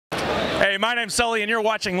Hey, my name's Sully, and you're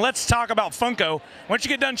watching Let's Talk About Funko. Once you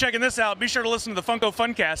get done checking this out, be sure to listen to the Funko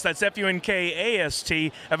Funcast. That's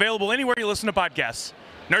Funkast, available anywhere you listen to podcasts.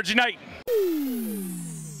 Nerds Unite!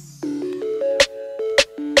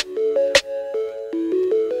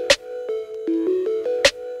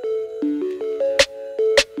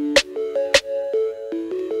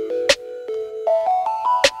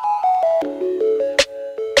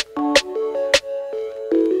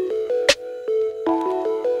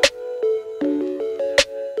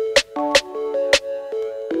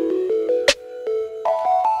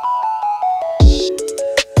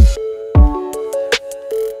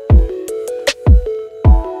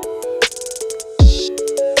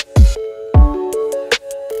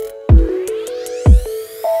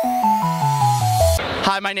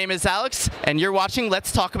 Hi, my name is Alex, and you're watching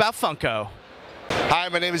Let's Talk About Funko. Hi,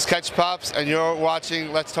 my name is Catch Pops, and you're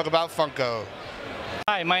watching Let's Talk About Funko.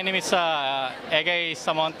 Hi, my name is Ege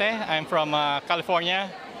Samonte. I'm from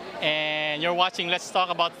California, and you're watching Let's Talk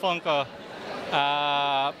About Funko.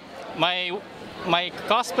 My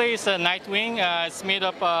cosplay is a Nightwing. It's made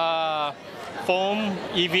of foam,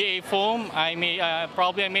 EVA foam. I made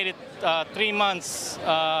it 3 months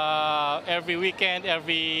every weekend,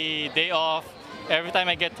 every day off. Every time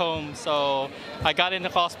I get home. So I got into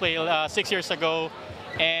cosplay 6 years ago,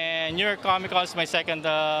 and New York Comic Con is my second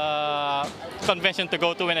convention to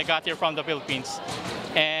go to when I got here from the Philippines.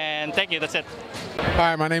 And thank you, that's it.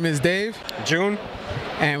 Hi, my name is Dave. June.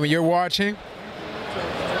 And when you're watching,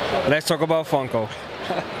 Let's Talk About Funko.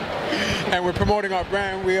 and we're promoting our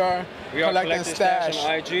brand, we are collecting stash.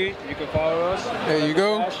 On IG, you can follow us. There you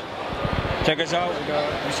go. Check us out.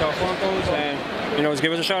 We sell Funkos, and just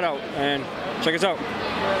give us a shout out and check us out.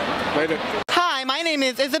 Later. Hi, my name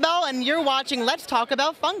is Isabel, and you're watching Let's Talk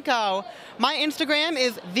About Funko. My Instagram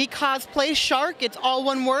is @TheCosplayShark. It's all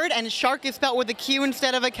one word, and shark is spelled with a Q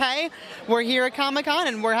instead of a K. We're here at Comic-Con,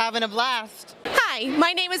 and we're having a blast. Hi,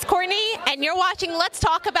 my name is Courtney, and you're watching Let's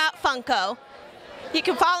Talk About Funko. You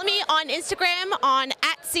can follow me on Instagram on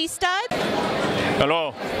 @CStud.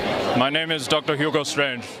 Hello, my name is Dr. Hugo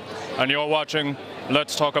Strange, and you're watching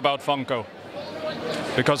Let's Talk About Funko.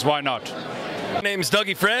 Because why not? My name's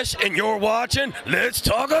Dougie Fresh, and you're watching Let's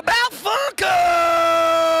Talk About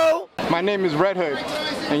Funko! My name is Red Hood,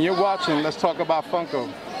 and you're watching Let's Talk About Funko.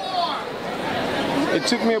 It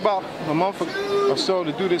took me about a month or so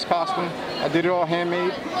to do this costume. I did it all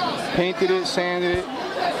handmade, painted it, sanded it.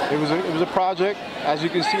 It was a project. As you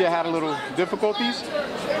can see, I had a little difficulties,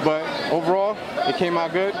 but overall, it came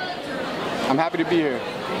out good. I'm happy to be here.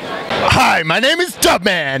 Hi, my name is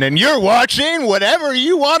Dubman, and you're watching whatever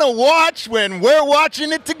you want to watch when we're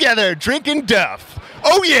watching it together, drinking Duff.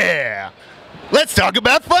 Oh yeah! Let's talk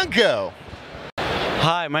about Funko!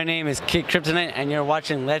 Hi, my name is Kid Kryptonite, and you're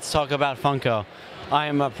watching Let's Talk About Funko.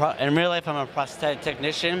 In real life, I'm a prosthetic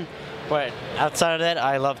technician, but outside of that,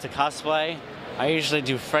 I love to cosplay. I usually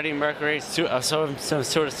do Freddie Mercury, some sort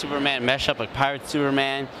of Superman mashup, like Pirate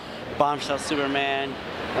Superman, Bombshell Superman,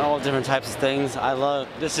 and all different types of things.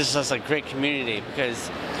 This is just a great community because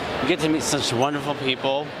you get to meet such wonderful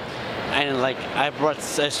people, and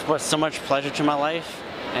it's brought so much pleasure to my life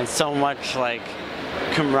and so much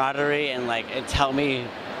camaraderie, and it's helped me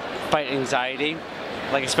fight anxiety.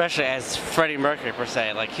 Especially as Freddie Mercury per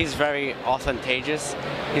se, he's very ostentatious,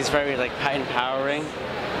 he's very empowering.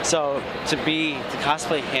 So to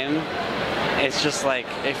cosplay him, it's just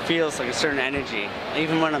it feels like a certain energy.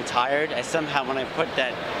 Even when I'm tired, when I put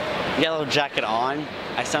that yellow jacket on,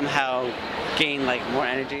 I somehow gain more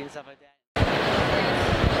energy and stuff like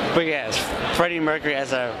that. But yeah, Freddie Mercury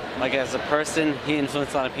as a person, he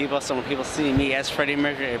influenced a lot of people. So when people see me as Freddie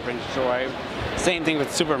Mercury, it brings joy. Same thing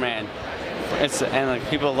with Superman.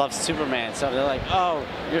 People love Superman, so they're like, "Oh,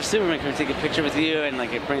 you're Superman. Can we take a picture with you?" And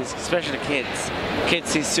it brings, especially the kids. Kids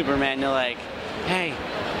see Superman, they're like, "Hey,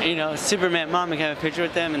 Superman, Mom, can I have a picture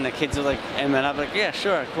with them?" And the kids are and then I'm like, "Yeah,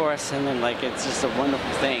 sure, of course." And then it's just a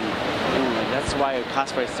wonderful thing. And that's why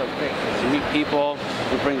cosplay is so great, because you meet people,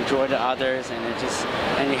 you bring joy to others,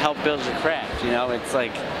 and you help build your craft.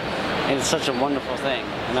 It's such a wonderful thing,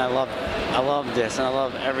 and I love this, and I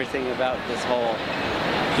love everything about this whole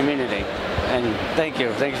community. And thank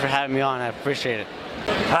you for having me on. I appreciate it.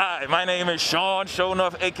 Hi, my name is Sean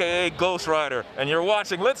Shownuff, aka Ghost Rider, and you're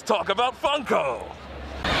watching Let's Talk About Funko.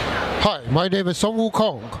 Hi, my name is Sun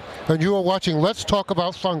Wukong, and you are watching Let's Talk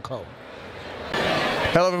About Funko.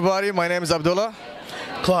 Hello everybody, my name is Abdullah.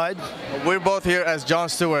 Clyde. We're both here as John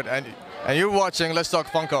Stewart, and you're watching Let's Talk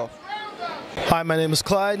Funko. Hi, my name is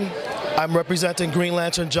Clyde. I'm representing Green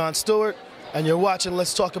Lantern John Stewart, and you're watching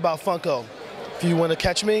Let's Talk About Funko. If you want to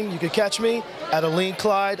catch me, you can catch me at Aline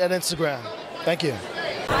Clyde at Instagram. Thank you.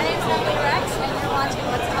 is Natalie Rex, and you're watching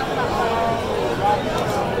Let's Talk About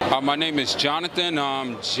Funko. My name is Jonathan.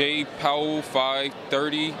 I'm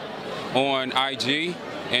JPowell530 on IG,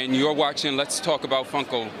 and you're watching Let's Talk About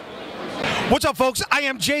Funko. What's up, folks? I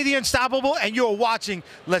am Jay the Unstoppable, and you're watching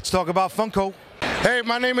Let's Talk About Funko. Hey,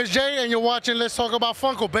 my name is Jay, and you're watching Let's Talk About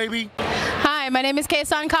Funko, baby. Hi, my name is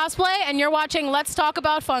Kaysan Cosplay, and you're watching Let's Talk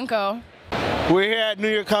About Funko. We're here at New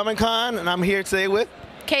York Comic Con, and I'm here today with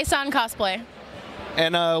Kaysan Cosplay.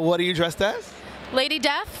 And what are you dressed as? Lady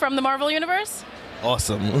Death from the Marvel Universe.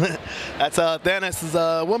 Awesome. That's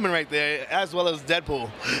Thanos' woman right there, as well as Deadpool.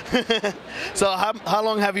 So how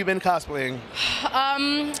long have you been cosplaying?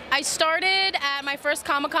 I started at my first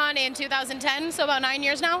Comic-Con in 2010, so about 9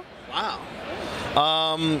 years now. Wow.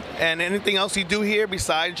 And anything else you do here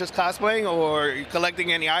besides just cosplaying, or are you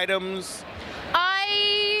collecting any items?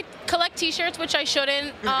 I collect t-shirts, which I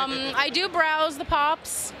shouldn't. I do browse the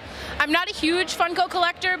pops. I'm not a huge Funko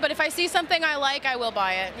collector, but if I see something I like, I will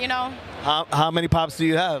buy it, you know? How many pops do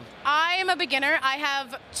you have? I am a beginner. I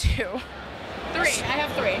have three. I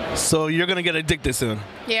have three. So you're going to get addicted soon.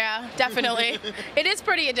 Yeah, definitely. It is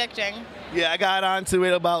pretty addicting. Yeah, I got onto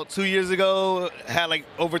it about 2 years ago, had like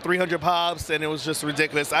over 300 pops, and it was just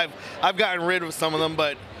ridiculous. I've gotten rid of some of them,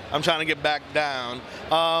 but I'm trying to get back down.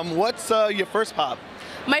 What's your first pop?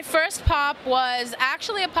 My first pop was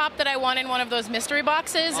actually a pop that I won in one of those mystery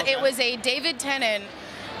boxes. Okay. It was a David Tennant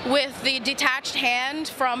with the detached hand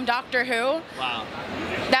from Doctor Who. Wow.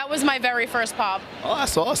 That was my very first pop. Oh,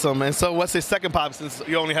 that's awesome. And so what's the second pop, since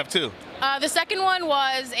you only have two? The second one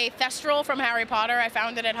was a Thestral from Harry Potter. I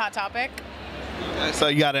found it at Hot Topic. So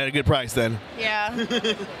you got it at a good price then. Yeah.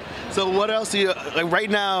 So what else do you, like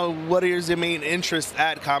right now, what is your main interest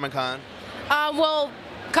at Comic-Con? Well,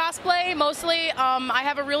 cosplay mostly. I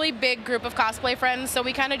have a really big group of cosplay friends, so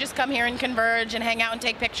we kind of just come here and converge and hang out and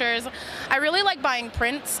take pictures. I really like buying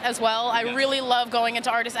prints as well. I really love going into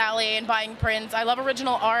Artist Alley and buying prints. I love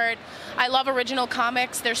original art. I love original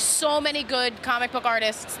comics. There's so many good comic book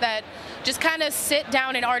artists that just kind of sit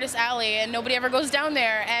down in Artist Alley and nobody ever goes down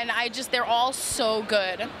there, and they're all so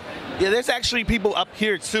good. Yeah, there's actually people up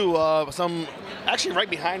here too, some actually right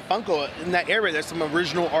behind Funko in that area. There's some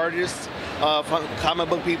original artists, comic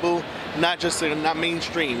book people, not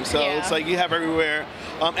mainstream. So yeah. It's like you have everywhere.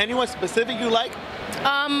 Anyone specific you like?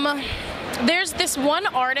 There's this one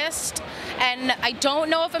artist, and I don't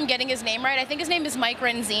know if I'm getting his name right. I think his name is Mike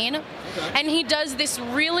Renzine, okay. And he does this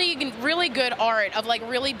really, really good art of like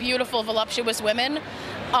really beautiful, voluptuous women.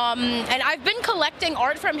 And I've been collecting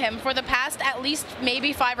art from him for the past at least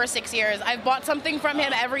maybe 5 or 6 years. I've bought something from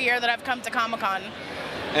him every year that I've come to Comic-Con.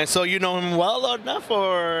 And so you know him well enough,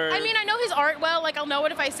 or? I mean, I know his art well. Like, I'll know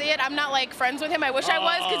it if I see it. I'm not like friends with him. I wish I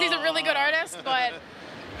was, because he's a really good artist, but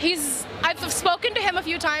I've spoken to him a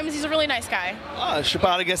few times. He's a really nice guy. Oh, I should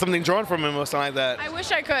probably get something drawn from him or something like that. I wish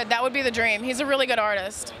I could. That would be the dream. He's a really good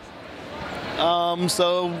artist.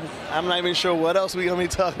 So I'm not even sure what else we're going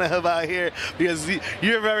to be talking about here, because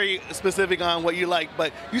you're very specific on what you like.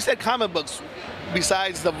 But you said comic books.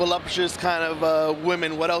 Besides the voluptuous kind of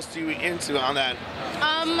women, what else do you into on that?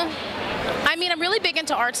 I mean, I'm really big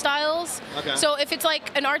into art styles. Okay. So if it's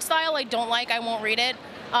like an art style I don't like, I won't read it.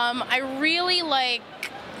 I really like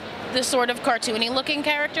the sort of cartoony looking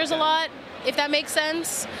characters a lot, if that makes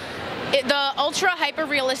sense. The ultra hyper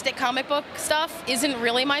realistic comic book stuff isn't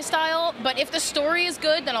really my style, but if the story is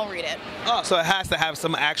good, then I'll read it. Oh, so it has to have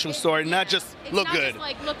some actual story, not just look good. It's not just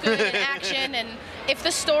like look good and action, and if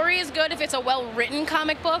the story is good, if it's a well-written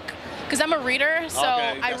comic book, because I'm a reader, so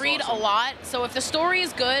okay, I read a lot, so if the story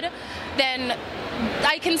is good, then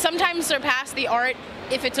I can sometimes surpass the art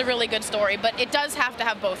if it's a really good story, but it does have to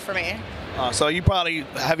have both for me. So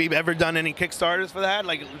have you ever done any Kickstarters for that?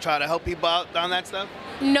 Like try to help people out on that stuff?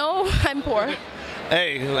 No, I'm poor.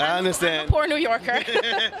 Hey, I understand. I'm a poor New Yorker.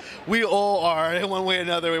 We all are in one way or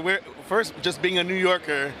another. First, just being a New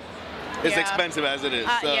Yorker is expensive as it is.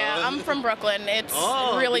 So. Yeah, I'm from Brooklyn. It's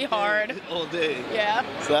really hard. All day. Yeah.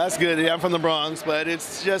 So that's good. Yeah, I'm from the Bronx, but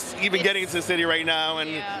it's just getting into the city right now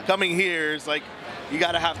and coming here is like, you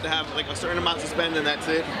gotta have like a certain amount to spend, and that's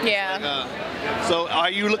it. Yeah. Like, so are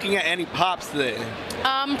you looking at any pops today?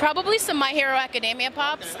 Probably some My Hero Academia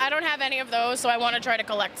pops. Okay. I don't have any of those, so I want to try to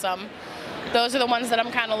collect some. Those are the ones that I'm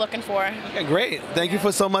kind of looking for. Okay, great. Thank you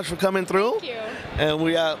so much for coming through. Thank you. And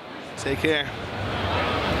we out. Take care.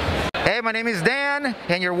 Hey, my name is Dan,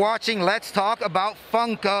 and you're watching Let's Talk About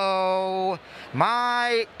Funko.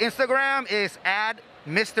 My Instagram is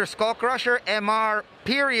 @Mr. Skull Crusher, MR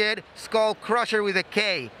period Skull Crusher with a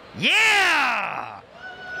K. Yeah!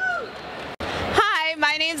 Hi,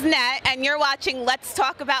 my name's Net, and you're watching Let's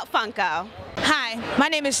Talk About Funko. Hi, my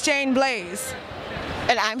name is Jane Blaze.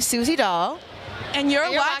 And I'm Susie Doll. And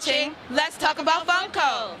you're watching Let's Talk About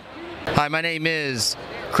Funko. Hi, my name is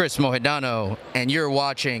Chris Mohedano, and you're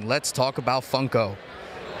watching Let's Talk About Funko.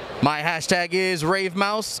 My hashtag is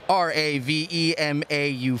RaveMouse,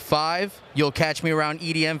 RAVEMAU5. You'll catch me around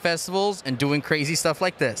EDM festivals and doing crazy stuff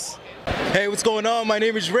like this. Hey, what's going on? My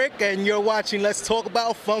name is Rick, and you're watching Let's Talk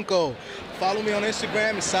About Funko. Follow me on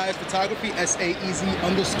Instagram, it's Size Photography,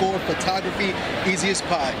 SAEZ_photography, easiest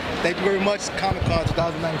pie. Thank you very much, Comic-Con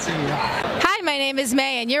 2019. Hi, my name is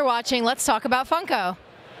May, and you're watching Let's Talk About Funko.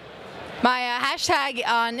 My hashtag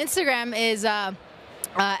on Instagram is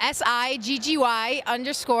SIGGY_BEE.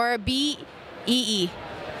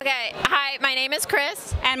 Okay, hi, my name is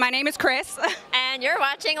Chris. And my name is Chris. And you're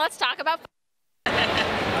watching Let's Talk About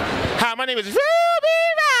Hi, my name is Ruby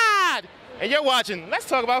Rod, and you're watching Let's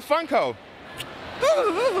Talk About Funko.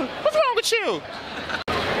 What's wrong with you?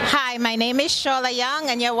 Hi, my name is Shola Young,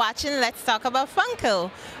 and you're watching Let's Talk About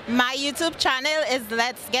Funko. My YouTube channel is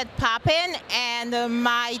Let's Get Poppin', and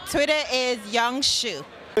my Twitter is Young Shu.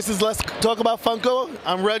 This is Let's Talk About Funko.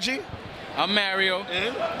 I'm Reggie. I'm Mario.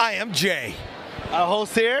 And I am Jay. Our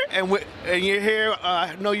host here, and you're here.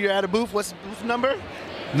 I know you're at a booth. What's the booth number?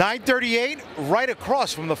 938, right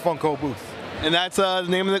across from the Funko booth. And that's the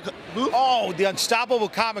name of the booth? Oh, the Unstoppable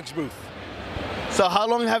Comics booth. So how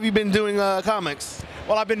long have you been doing comics?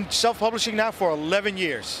 Well, I've been self-publishing now for 11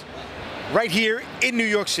 years. Right here in New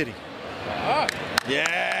York City. Ah.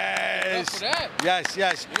 Yes. Yes.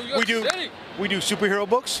 Yes. New York City. We do superhero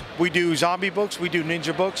books. We do zombie books. We do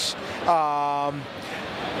ninja books.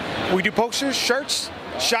 We do posters, shirts,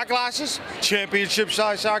 shot glasses,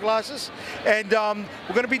 championship-size shot glasses, and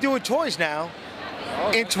we're going to be doing toys now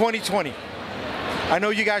in 2020. I know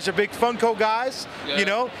you guys are big Funko guys. Yeah. You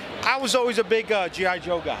know, I was always a big G.I.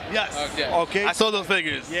 Joe guy. Yes. Okay. I saw those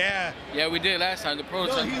figures. Yeah. Yeah, we did last time. The pros.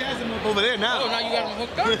 No, he has them up over there now. Oh, now you got them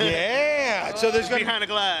hooked up. Yeah. So there's going behind the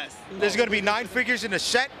glass. There's going to be 9 figures in a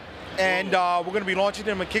set, and we're going to be launching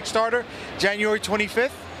them on Kickstarter January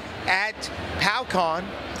 25th at PowCon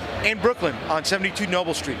in Brooklyn on 72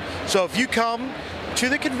 Noble Street. So if you come to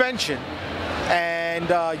the convention and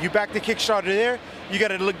you back the Kickstarter there, you got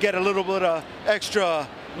to get a little bit of extra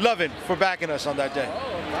loving for backing us on that day.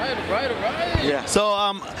 Oh, right. Yeah. So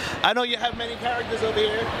I know you have many characters over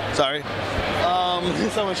here. Sorry.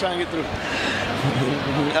 Someone's trying to get through.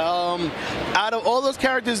 Out of all those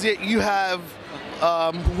characters that you have,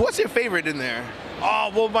 what's your favorite in there?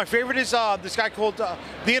 Well, my favorite is this guy called The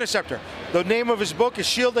Interceptor. The name of his book is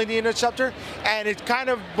Shield and the Interceptor, and it kind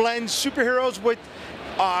of blends superheroes with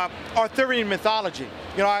Arthurian mythology.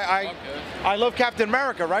 You know, I love Captain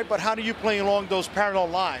America, right? But how do you play along those parallel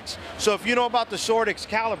lines? So if you know about the sword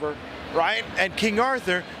Excalibur, right, and King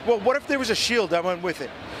Arthur, well, what if there was a shield that went with it?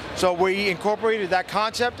 So we incorporated that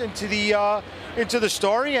concept into the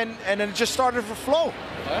story, and then it just started to flow.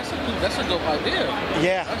 That's a dope idea.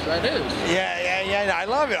 Yeah. That is. Yeah. I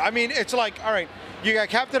love it. I mean, it's like, all right, you got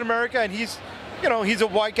Captain America, and he's a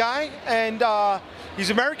white guy, and he's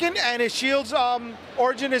American, and his shield's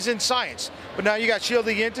origin is in science. But now you got Shield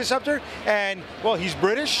the Interceptor, and, well, he's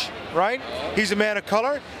British, right? He's a man of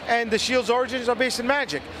color, and the shield's origins are based in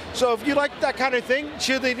magic. So if you like that kind of thing,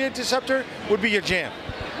 Shield the Interceptor would be your jam.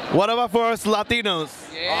 What about for us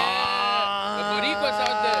Latinos? Yeah, the Boricuas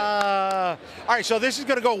out there. All right, so this is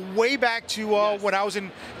going to go way back to when I was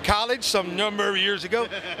in college, some number of years ago,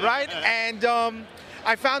 right? And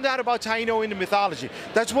I found out about Taino Indian mythology.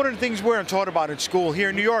 That's one of the things we're taught about in school here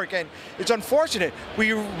in New York, and it's unfortunate.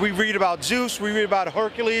 We read about Zeus, we read about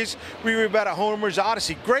Hercules, we read about Homer's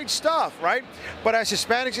Odyssey. Great stuff, right? But as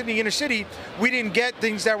Hispanics in the inner city, we didn't get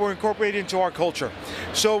things that were incorporated into our culture.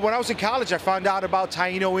 So when I was in college, I found out about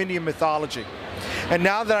Taino Indian mythology. And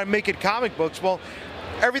now that I'm making comic books, well,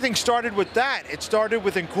 everything started with that. It started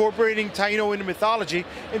with incorporating Taino Indian mythology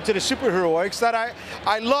into the superheroics that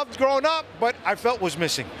I loved growing up, but I felt was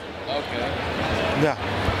missing. Okay. Yeah.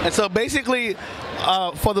 And so basically,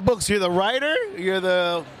 for the books, you're the writer,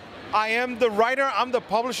 I am the writer, I'm the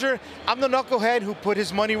publisher, I'm the knucklehead who put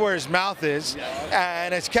his money where his mouth is,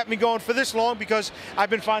 and it's kept me going for this long because I've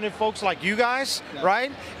been finding folks like you guys,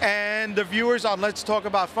 right, and the viewers on Let's Talk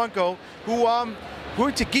About Funko who we're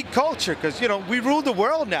into geek culture, because, you know, we rule the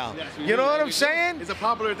world now. Yes, you know what I'm saying? It's a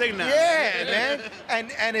popular thing now. Yeah, man.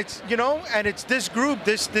 And it's, you know, and it's this group,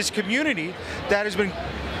 this community that has been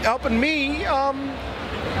helping me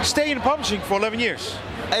stay in publishing for 11 years.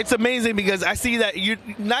 It's amazing because I see that you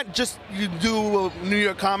do New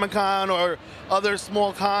York Comic Con or other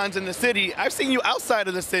small cons in the city. I've seen you outside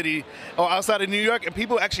of the city or outside of New York, and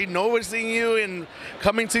people actually noticing you and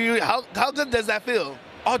coming to you. How good does that feel?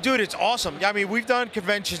 Oh, dude, it's awesome. I mean, we've done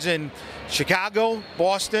conventions in Chicago,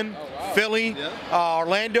 Boston, Philly,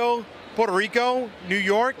 Orlando, Puerto Rico, New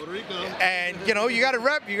York, and you know, you got to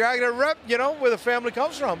rep. You got to rep. You know, where the family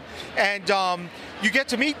comes from, and you get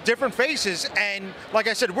to meet different faces. And like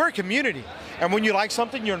I said, we're a community. And when you like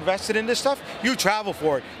something, you're invested in this stuff. You travel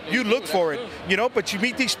for it. You look for it. You know, but you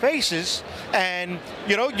meet these faces, and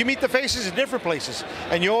you know, you meet the faces in different places,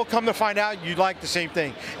 and you all come to find out you like the same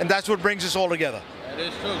thing, and that's what brings us all together. That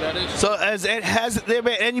is true. That is true. So has there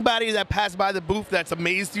been anybody that passed by the booth that's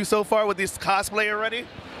amazed you so far with this cosplay already?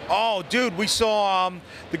 Oh, dude, we saw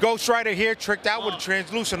the Ghost Rider here tricked out with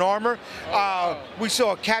translucent armor. We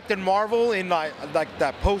saw Captain Marvel in like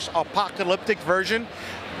that post-apocalyptic version.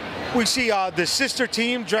 We see the sister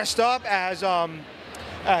team dressed up as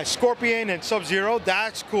Scorpion and Sub-Zero.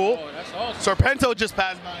 That's cool. Oh, that's awesome. Serpento just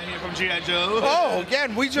passed by here from G.I. Joe. Oh,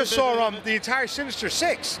 again, we just saw the entire Sinister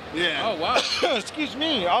Six. Yeah. Oh, wow. Excuse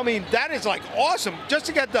me. I mean, that is like awesome. Just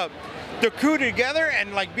to get the crew together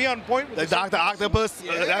and like be on point with the Dr. Octopus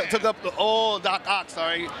that took up the whole Doc Ock,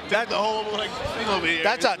 sorry. That's the whole like thing over here.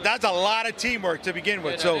 That's a lot of teamwork to begin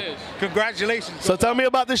with. So congratulations. So tell me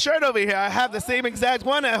about the shirt over here. I have the same exact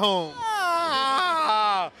one at home.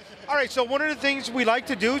 All right, so one of the things we like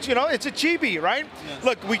to do is, you know, it's a chibi, right? Yes.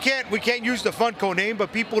 Look, we can't use the Funko name,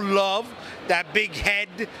 but people love that big head.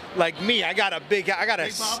 Like me, I got a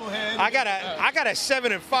bobblehead. I got a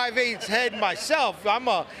 7 5/8 head myself. I'm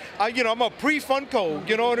a pre-Funko.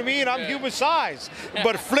 You know what I mean? I'm human size,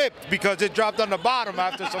 but flipped because it dropped on the bottom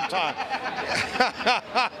after some time.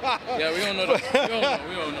 Yeah, we don't know that.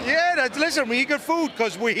 We don't know. Yeah, listen, we eat good food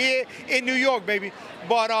because we're here in New York, baby.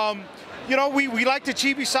 But you know, we like to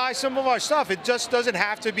chibi-size some of our stuff. It just doesn't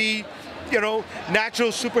have to be, you know, natural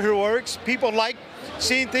superheroics. People like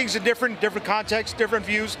seeing things in different contexts, different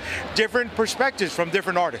views, different perspectives from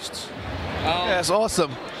different artists. That's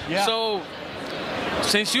awesome. Yeah. So,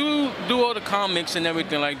 since you do all the comics and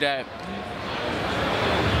everything like that,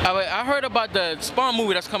 I heard about the Spawn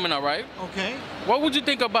movie that's coming out, right? Okay. What would you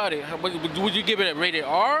think about it? Would you give it a rated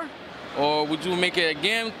R? Or would you make it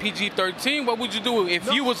again PG-13? What would you do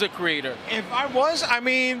if you was a creator? If I was, I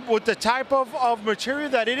mean, with the type of material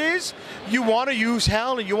that it is, you want to use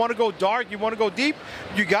hell and you want to go dark, you want to go deep,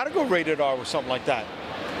 you got to go rated R with something like that,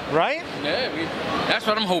 right? Yeah, that's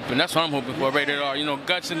what I'm hoping. That's what I'm hoping for, rated R. You know,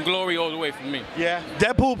 guts and glory all the way for me. Yeah.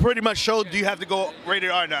 Deadpool pretty much showed you have to go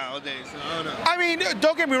rated R nowadays. So I don't know. I mean,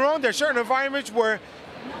 don't get me wrong, there's certain environments where,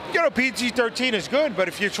 you know, PG-13 is good, but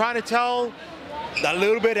if you're trying to tell a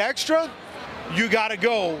little bit extra, you got to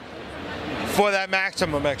go for that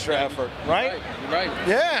maximum extra effort, right? Right.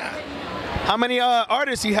 Yeah. How many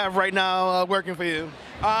artists you have right now working for you?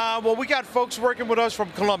 Well, we got folks working with us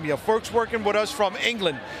from Colombia, folks working with us from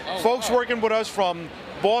England, folks working with us from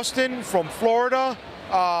Boston, from Florida,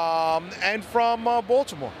 and from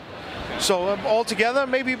Baltimore. So altogether,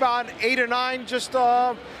 maybe about 8 or 9 just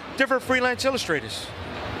different freelance illustrators.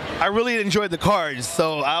 I really enjoyed the cards,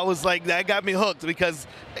 so I was like, that got me hooked because,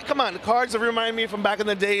 hey, come on, the cards remind me from back in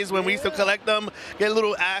the days when we used to collect them, get a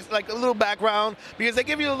little a little background, because they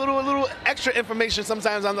give you a little extra information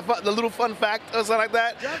sometimes on the little fun fact or something like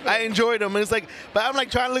that. Definitely. I enjoyed them, and it's like, but I'm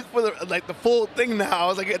like trying to look for the full thing now. I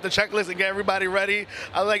was like, get the checklist and get everybody ready.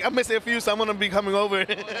 I was like, I'm missing a few, so I'm gonna be coming over.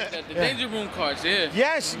 The Danger Room cards, yeah.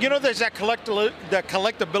 Yes, you know, there's that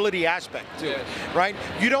collectability aspect to it, right?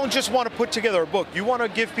 You don't just want to put together a book. You want to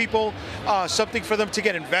give people something for them to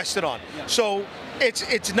get invested on. Yeah. So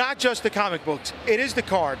it's not just the comic books. It is the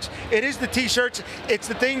cards. It is the T-shirts. It's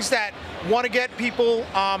the things that want to get people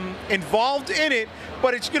involved in it.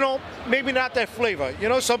 But it's, you know, maybe not that flavor. You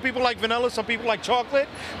know, some people like vanilla. Some people like chocolate.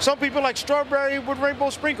 Some people like strawberry with rainbow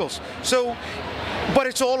sprinkles. So, but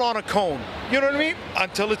it's all on a cone. You know what I mean?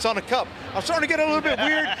 Until it's on a cup. I'm starting to get a little bit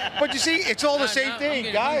weird, but you see, it's all the same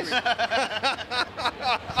thing, guys.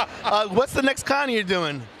 What's the next con you're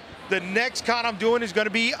doing? The next con I'm doing is going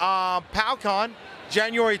to be PowCon,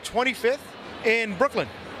 January 25th in Brooklyn.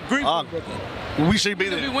 Brooklyn. We should be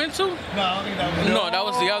there. Did we win to? No, I don't think that was. No, that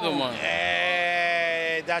was the other one.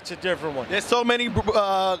 Hey, that's a different one. There's so many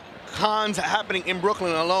cons happening in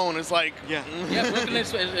Brooklyn alone. It's like, yeah, Brooklyn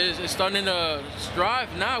is starting to strive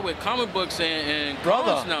now with comic books and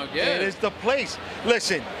brother, cons now. Yeah, it is the place.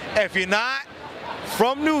 Listen, if you're not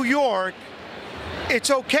from New York, it's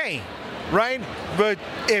okay, right? But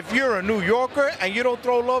if you're a New Yorker and you don't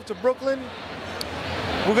throw love to Brooklyn,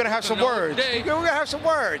 we're gonna have some words. We're gonna have some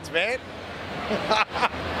words, man.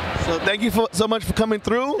 So thank you so much for coming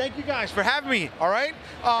through. Thank you guys for having me. All right,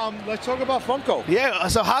 let's talk about Funko. Yeah.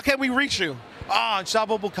 So how can we reach you?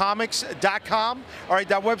 unstoppablecomics.com. All right,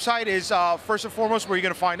 that website is first and foremost where you're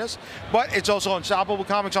going to find us, but it's also Unstoppable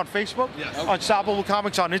Comics on Facebook, Unstoppable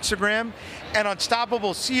Comics on Instagram, and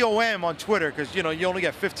Unstoppable COM on Twitter, because you only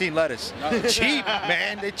get 15 letters. Cheap,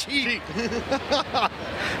 man, they're cheap.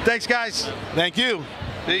 Thanks, guys. Thank you.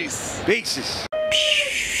 Peace. Peace.